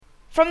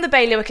From the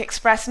Bailiwick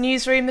Express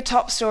newsroom, the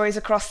top stories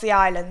across the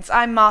islands,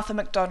 I'm Martha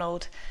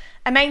MacDonald.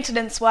 A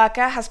maintenance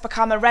worker has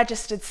become a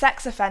registered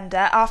sex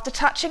offender after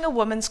touching a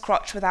woman's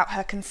crotch without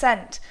her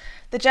consent.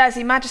 The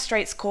Jersey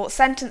Magistrates Court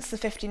sentenced the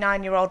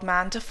 59-year-old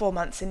man to 4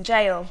 months in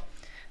jail.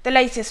 The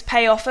latest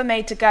pay offer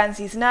made to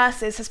Guernsey's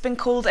nurses has been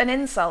called an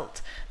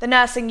insult. The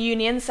nursing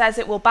union says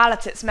it will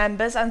ballot its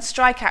members and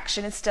strike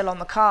action is still on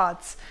the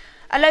cards.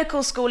 A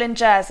local school in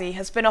Jersey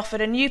has been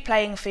offered a new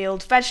playing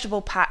field,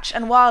 vegetable patch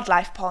and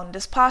wildlife pond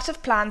as part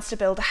of plans to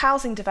build a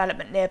housing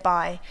development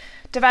nearby.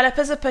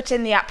 Developers have put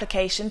in the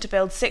application to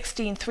build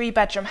 16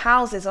 three-bedroom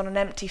houses on an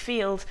empty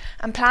field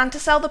and plan to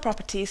sell the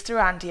properties through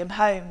Andium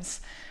Homes.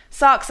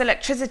 Sark's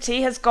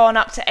electricity has gone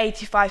up to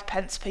 85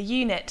 pence per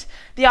unit.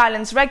 The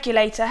island's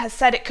regulator has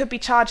said it could be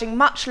charging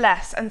much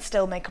less and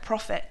still make a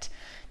profit.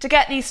 To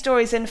get these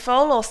stories in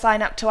full or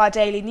sign up to our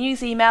daily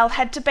news email,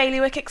 head to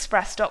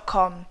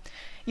bailiwickexpress.com.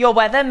 Your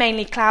weather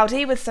mainly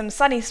cloudy with some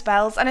sunny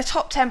spells and a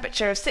top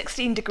temperature of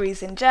 16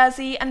 degrees in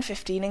Jersey and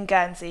 15 in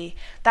Guernsey.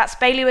 That's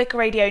Bailiwick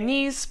Radio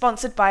News,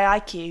 sponsored by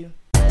IQ.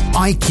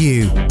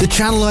 IQ, the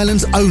Channel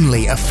Islands'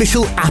 only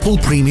official Apple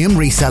premium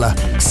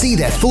reseller. See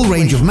their full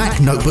range of Mac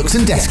notebooks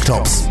and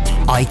desktops.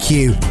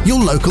 IQ, your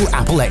local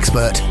Apple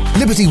expert.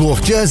 Liberty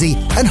Wharf, Jersey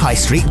and High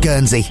Street,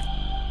 Guernsey.